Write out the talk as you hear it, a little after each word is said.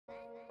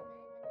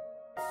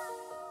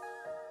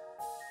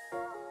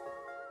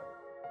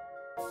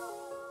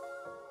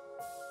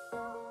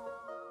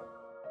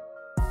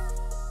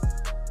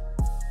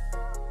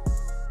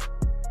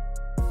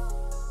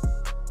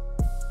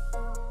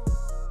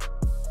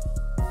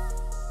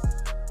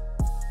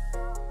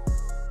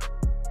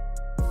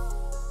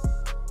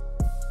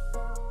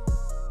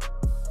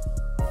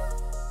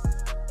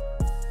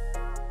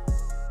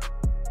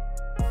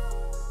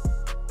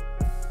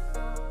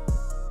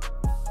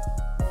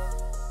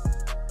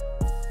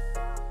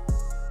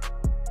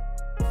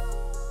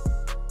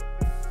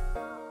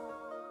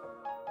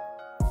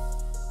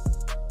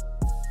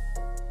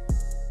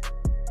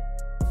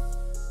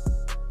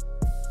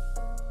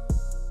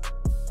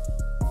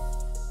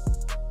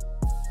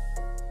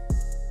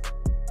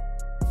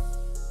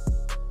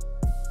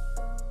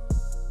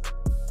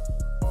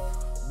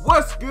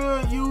What's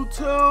good,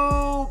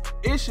 YouTube?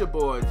 It's your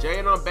boy Jay,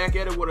 and I'm back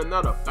at it with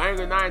another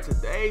banger night. In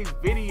today's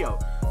video,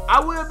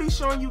 I will be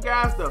showing you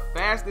guys the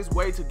fastest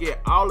way to get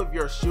all of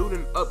your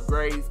shooting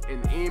upgrades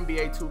in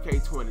NBA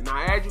 2K20.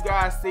 Now, as you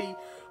guys see,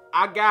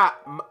 I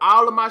got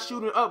all of my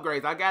shooting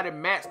upgrades. I got it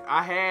maxed.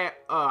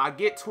 I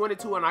get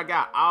 22, and I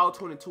got all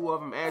 22 of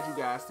them, as you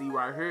guys see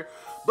right here.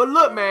 But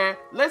look, man,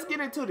 let's get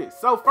into this.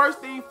 So first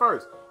thing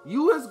first,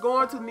 you is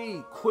going to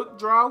need quick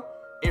draw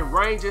and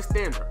range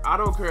extender. I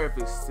don't care if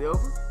it's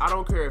silver, I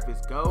don't care if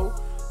it's gold,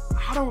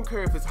 I don't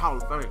care if it's Hall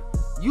of Fame.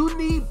 You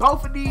need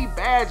both of these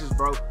badges,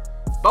 bro.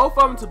 Both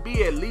of them to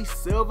be at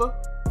least silver,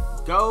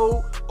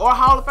 gold, or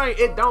Hall of Fame.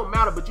 It don't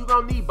matter, but you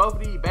gonna need both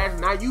of these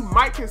badges. Now, you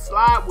might can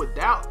slide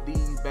without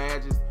these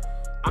badges.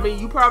 I mean,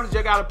 you probably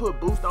just gotta put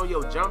boost on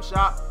your jump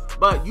shot,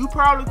 but you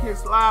probably can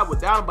slide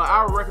without them. But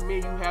I would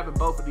recommend you having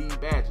both of these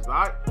badges,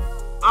 alright?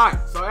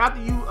 Alright, so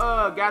after you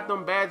got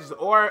them badges,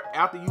 or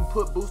after you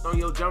put boost on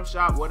your jump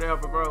shot,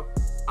 whatever, bro,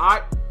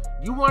 alright,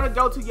 you want to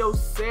go to your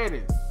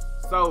settings.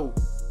 So,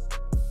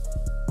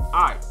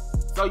 alright,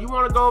 so you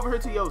want to go over here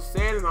to your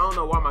settings. I don't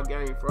know why my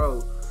game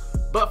froze,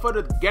 but for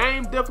the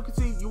game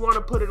difficulty, you want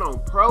to put it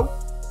on pro,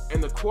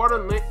 and the quarter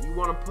length you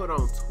want to put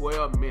on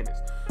 12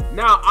 minutes.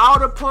 Now, all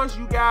the points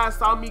you guys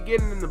saw me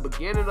getting in the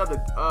beginning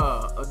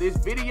of this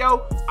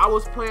video, I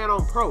was playing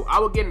on pro. I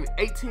was getting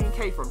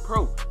 18K from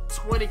pro,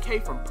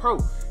 20K from pro.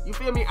 You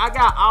feel me? I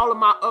got all of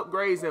my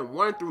upgrades in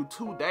 1 through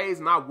 2 days,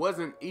 and I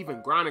wasn't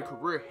even grinding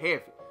career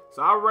heavy.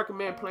 So I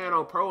recommend playing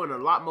on pro, and a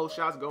lot more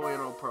shots go in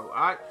on pro,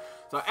 alright?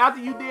 So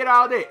after you did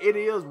all that, it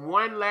is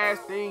one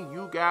last thing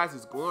you guys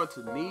is going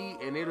to need,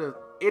 and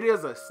it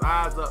is a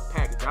size up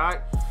package, alright?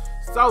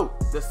 So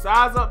the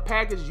size up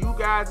package you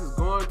guys is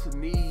going to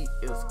need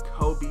is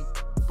Kobe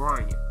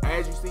Bryant.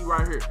 As you see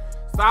right here,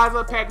 size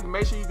up package,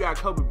 make sure you got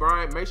Kobe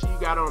Bryant, make sure you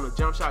got on a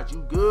jump shot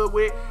you good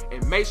with,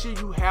 and make sure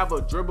you have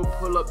a dribble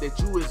pull up that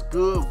you is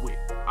good with,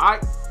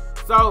 alright?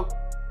 So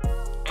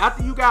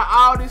after you got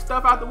all this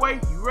stuff out the way,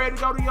 you ready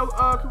to go to your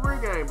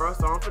career game, bro.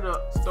 So I'm finna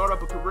start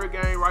up a career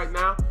game right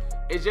now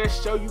and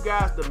just show you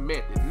guys the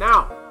method.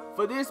 Now,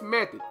 for this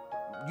method,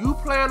 you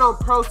playing on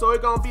pro, so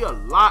it's gonna be a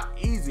lot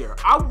easier.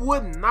 I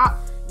would not,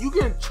 you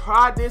can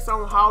try this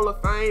on Hall of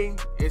Fame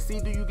and see,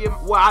 do you get,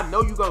 well, I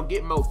know you gonna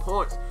get more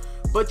points,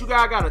 but you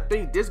guys gotta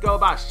think this go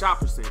by shot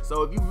percent.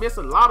 So if you miss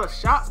a lot of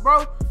shots,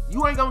 bro,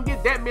 you ain't gonna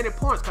get that many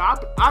points.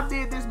 Cause I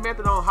did this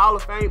method on Hall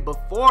of Fame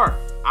before.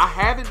 I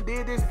haven't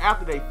did this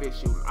after they fit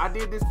shooting. I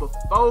did this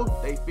before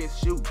they fit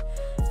shooting,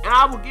 and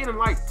I was getting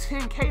like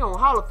 10K on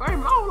Hall of Fame,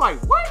 and I was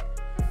like, what?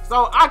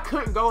 So I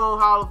couldn't go on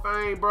Hall of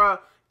Fame, bro.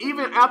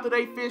 Even after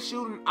they fit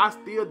shooting, I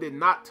still did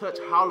not touch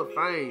Hall of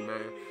Fame,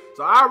 man.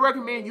 So I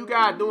recommend you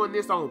guys doing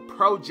this on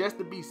pro just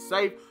to be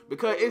safe,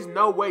 because it's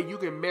no way you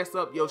can mess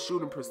up your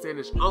shooting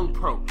percentage on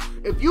pro.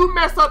 If you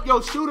mess up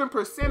your shooting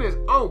percentage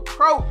on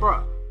pro,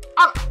 bro,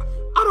 I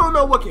don't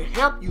know what can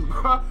help you,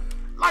 bro.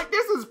 Like,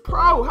 this is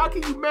pro. How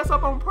can you mess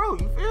up on pro?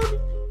 You feel me?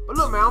 But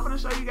look, man, I'm gonna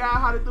show you guys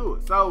how to do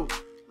it. So,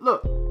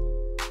 look,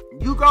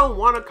 you gonna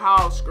want to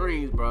call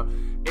screens, bro.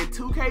 And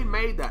 2K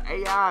made the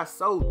AI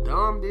so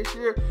dumb this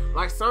year.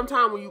 Like,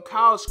 sometimes when you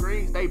call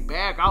screens, they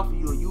back off of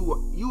you, and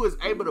you is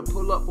able to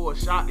pull up for a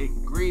shot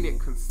and green it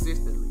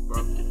consistently,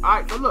 bro.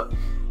 Alright, so look,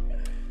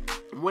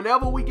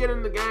 whenever we get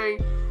in the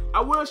game,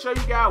 I will show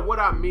you guys what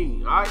I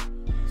mean, alright?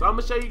 So I'm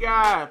gonna show you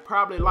guys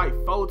probably like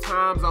 4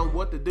 times on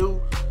what to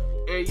do.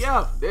 And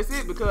yeah, that's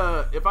it,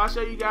 because if I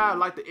show you guys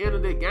like the end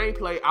of the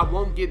gameplay, I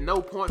won't get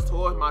no points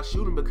towards my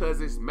shooting because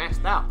it's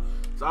maxed out.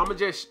 So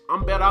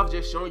I'm better off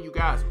just showing you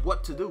guys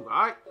what to do,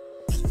 alright?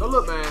 So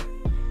look, man,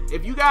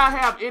 if you guys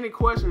have any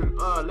questions,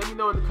 let me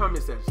know in the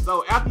comment section.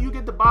 So after you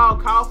get the ball,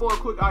 call for a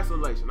quick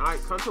isolation,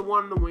 alright? Come to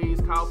one of the wings,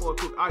 call for a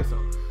quick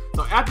ISO.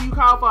 So after you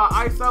call for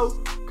an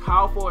ISO,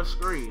 call for a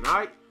screen,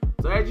 alright?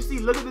 So as you see,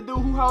 look at the dude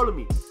who holding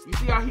me. You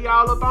see how he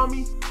all up on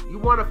me? You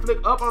want to flick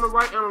up on the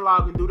right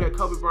analog and do that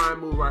Kobe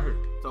Bryant move right here.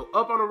 So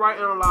up on the right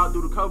analog,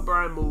 do the Kobe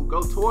Bryant move,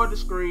 go toward the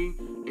screen,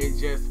 and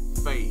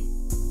just fade.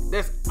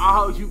 That's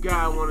all you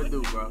guys want to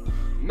do, bro.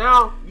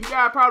 Now, you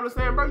guys probably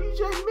saying, bro, you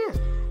just missed.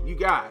 You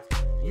guys,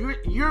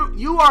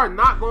 you are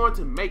not going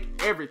to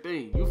make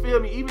everything. You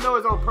feel me? Even though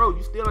it's on pro,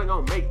 you still ain't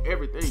gonna make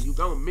everything. You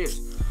gonna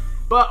miss.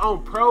 But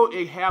on pro,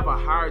 it have a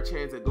higher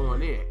chance of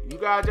going in. You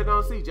guys just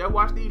gonna see. Just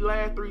watch these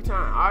last 3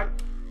 times, alright?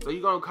 So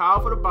you're gonna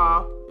call for the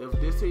ball if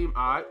this team,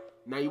 alright?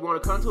 Now you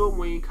want to come to a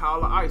wing,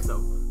 call an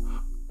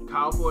ISO.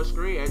 Call for a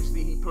screen. As you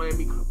see, he playing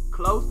me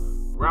close.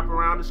 Wrap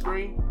around the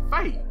screen.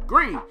 Fade.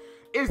 Green.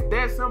 It's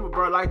that simple,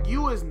 bro. Like,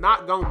 you is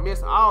not gonna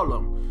miss all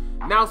of them.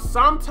 Now,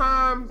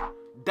 sometimes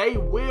they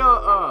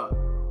will,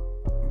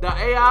 the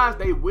AIs,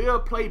 they will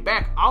play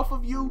back off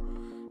of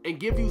you and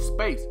give you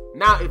space.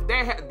 Now, if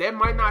that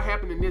might not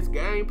happen in this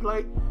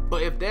gameplay,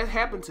 but if that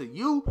happened to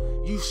you,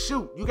 you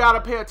shoot. You gotta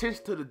pay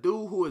attention to the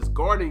dude who is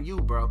guarding you,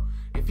 bro.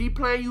 If he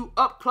playing you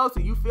up close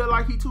and you feel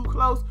like he too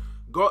close,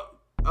 go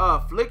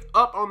flick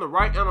up on the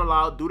right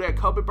analog, do that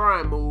Kobe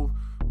Bryant move,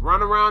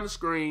 run around the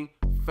screen,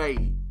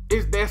 fade.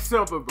 It's that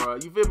simple, bro.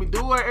 You feel me?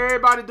 Do what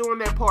everybody doing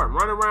that part.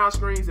 Run around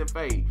screens and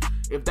fade.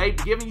 If they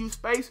giving you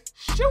space,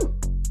 shoot.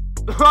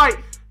 Like,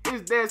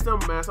 it's that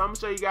simple, man. So I'm gonna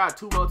show you guys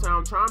 2 more times.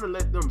 I'm trying to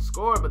let them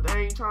score, but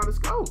they ain't trying to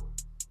score.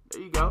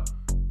 There you go.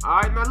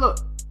 All right, now look.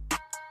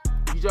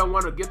 You just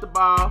want to get the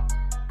ball,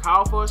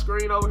 call for a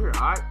screen over here,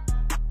 all right?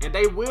 And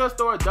they will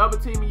start double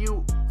teaming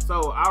you.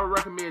 So I would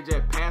recommend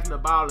just passing the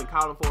ball and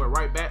calling for it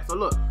right back. So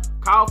look,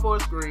 call for a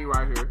screen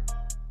right here.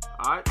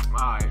 All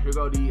right, here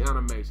go the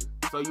animation.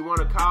 So you want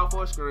to call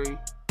for a screen,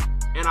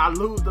 and I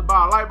lose the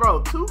ball. Like,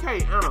 bro,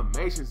 2K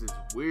animations is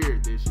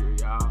weird this year,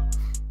 y'all.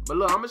 But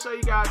look, I'm gonna show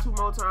you guys 2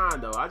 more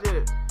times though.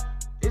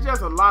 It's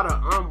just a lot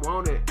of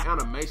unwanted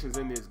animations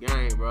in this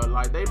game, bro.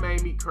 Like, they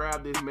made me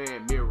crab this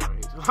man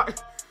mid-range.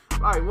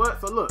 Like what?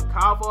 So look,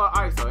 call for an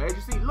ISO. As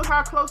you see, look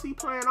how close he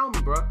playing on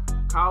me, bro.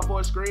 Call for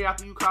a screen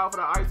after you call for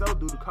the ISO.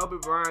 Do the Kobe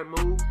Bryant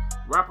move,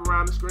 wrap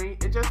around the screen,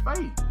 and just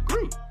fade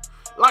green.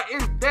 Like,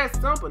 it's that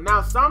simple.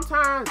 Now,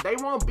 sometimes they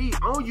won't be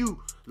on you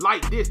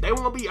like this. They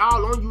won't be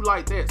all on you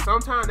like that.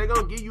 Sometimes they're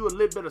going to give you a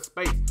little bit of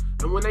space.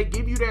 And when they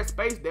give you that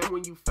space, that's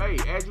when you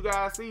fade. As you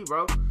guys see,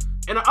 bro.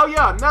 And, oh,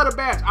 yeah, another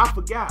badge. I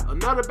forgot.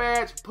 Another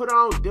badge, put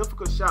on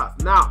difficult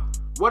shots. Now,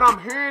 what I'm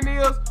hearing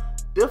is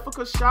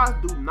difficult shots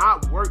do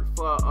not work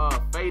for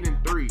fading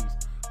threes.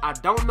 I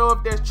don't know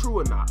if that's true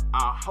or not.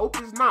 I hope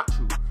it's not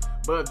true.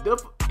 But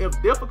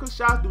if difficult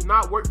shots do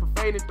not work for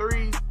fading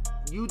threes,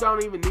 you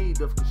don't even need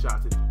difficult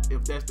shots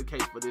if that's the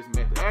case for this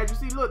method. As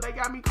you see, look, they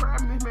got me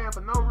crabbing this man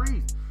for no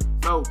reason.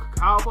 So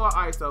call for an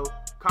ISO,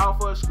 call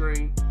for a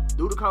screen,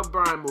 do the Kobe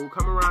Bryant move,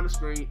 come around the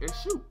screen, and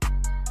shoot.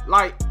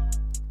 Like,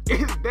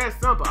 it's that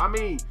simple. I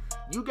mean,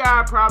 you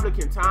guys probably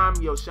can time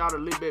your shot a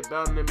little bit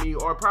better than me,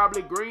 or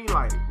probably green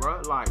light it,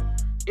 bro. Like,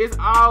 it's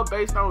all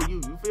based on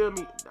you. You feel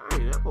me?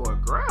 Dang, that boy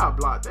grab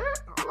block that.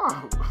 Hold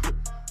on.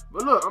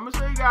 But look, I'm gonna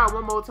show you guys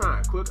 1 more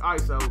time. Quick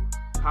ISO,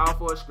 call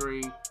for a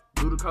screen,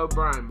 do the Kobe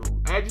Bryant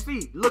move. As you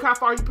see, look how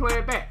far you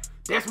playing back.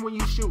 That's when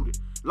you shoot it.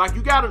 Like,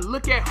 you gotta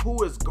look at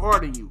who is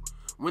guarding you.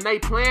 When they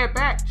playing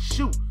back,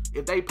 shoot.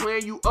 If they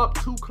playing you up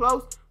too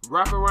close,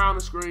 wrap around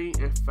the screen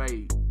and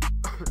fade.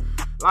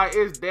 Like,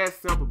 it's that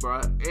simple, bro.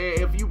 And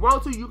if you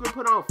want to, you can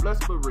put on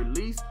flexible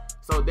release.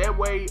 So that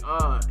way,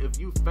 if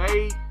you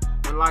fade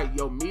and like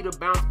your meter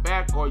bounce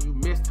back or you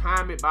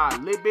mistime it by a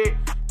little bit,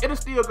 it'll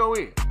still go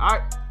in.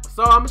 Alright.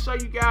 So I'm gonna show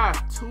you guys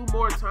 2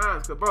 more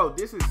times. Cause bro,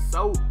 this is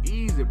so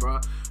easy, bro.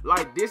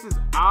 Like, this is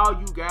all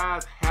you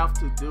guys have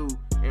to do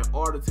in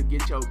order to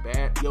get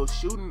your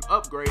shooting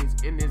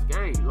upgrades in this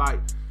game. Like,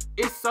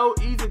 it's so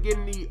easy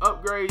getting the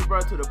upgrades,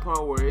 bro, to the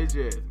point where it's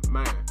just,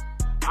 man.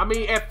 I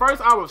mean, at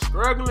first I was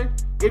struggling.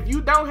 If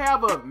you don't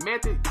have a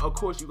method, of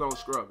course you're gonna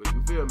struggle.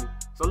 You feel me?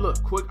 So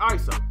look, quick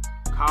ISO,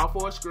 call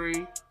for a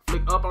screen,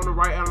 flick up on the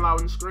right analog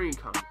when the screen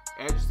coming.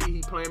 As you see,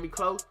 he playing me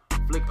close,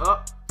 flick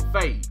up,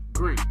 fade,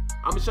 green.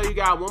 I'm gonna show you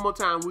guys 1 more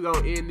time. We're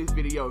gonna end this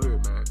video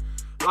here, man.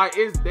 Like,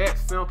 it's that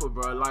simple,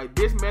 bro. Like,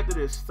 this method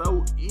is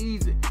so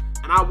easy.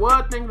 And I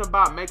was thinking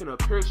about making a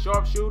pure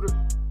sharpshooter,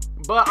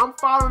 but I'm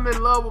falling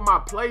in love with my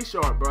play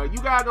sharp, bro. You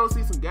guys gonna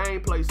see some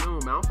gameplay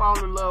soon, man. I'm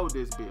falling in love with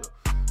this build.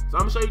 So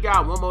I'm gonna show you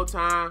guys 1 more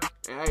time.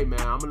 And hey, man,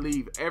 I'm gonna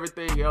leave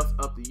everything else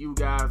up to you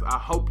guys. I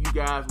hope you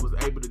guys was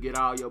able to get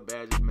all your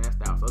badges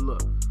maxed out. So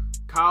look,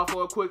 call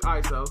for a quick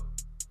ISO,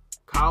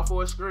 call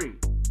for a screen.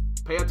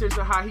 Pay attention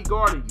to how he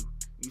guarding you.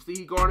 You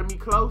see he guarding me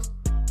close?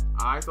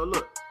 Alright, so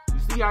look. You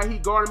see how he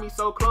guarding me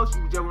so close?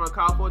 You just want to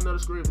call for another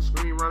screen. The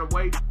screen run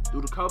away. Do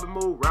the Kobe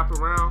move, wrap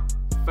around,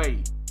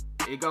 fade.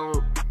 It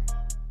gon'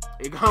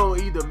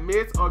 either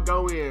miss or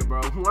go in,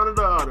 bro. One or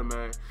the other,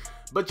 man.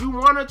 But you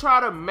want to try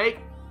to make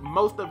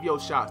most of your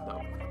shots,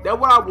 though. That's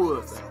what I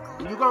would say.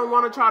 You're going to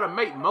want to try to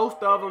make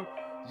most of them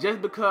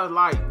just because,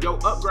 like, your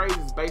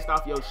upgrades is based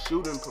off your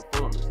shooting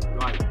performance.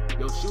 Like,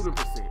 your shooting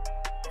percent.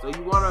 So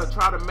you want to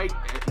try to make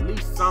at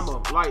least some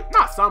of them. Like,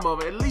 not some of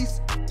them, at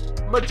least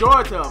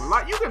majority of them.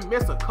 Like, you can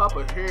miss a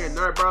couple here and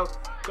there, bro.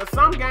 Because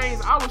some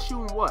games, I was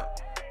shooting,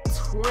 what?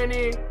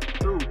 20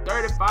 through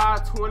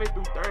 35, 20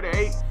 through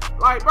 38.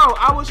 Like, bro,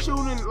 I was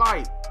shooting,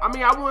 like, I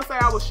mean, I wouldn't say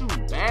I was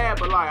shooting bad,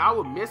 but, like, I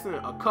was missing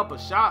a couple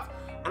shots.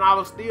 And I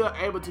was still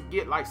able to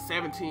get, like,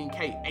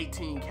 17K,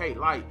 18K.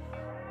 Like,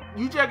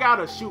 you just got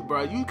to shoot,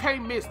 bro. You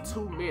can't miss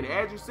too many.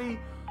 As you see,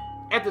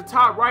 at the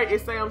top right,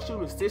 it say I'm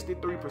shooting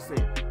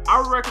 63%.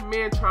 I would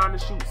recommend trying to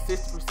shoot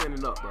 60%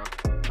 and up, bro.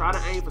 Try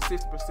to aim for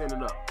 60%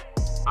 and up.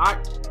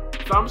 Alright, so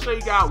I'm gonna show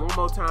you guys 1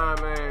 more time,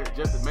 man,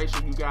 just to make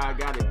sure you guys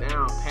got it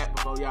down pat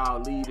before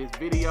y'all leave this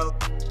video.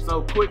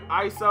 So quick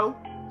ISO,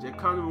 just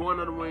come to one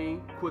of the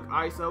wing, quick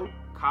ISO,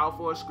 call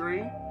for a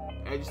screen.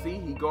 As you see,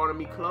 he guarding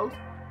me close.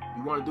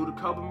 You want to do the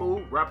Kobe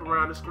move, wrap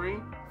around the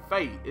screen,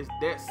 fade. It's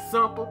that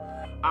simple.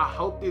 I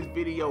hope this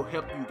video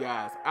helped you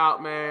guys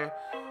out, man.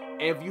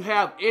 If you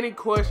have any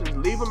questions,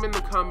 leave them in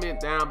the comment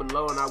down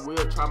below, and I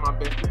will try my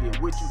best to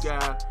get with you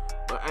guys.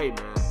 But hey,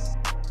 man,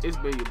 it's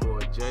been your boy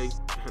Jay,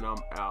 and I'm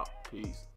out. Peace.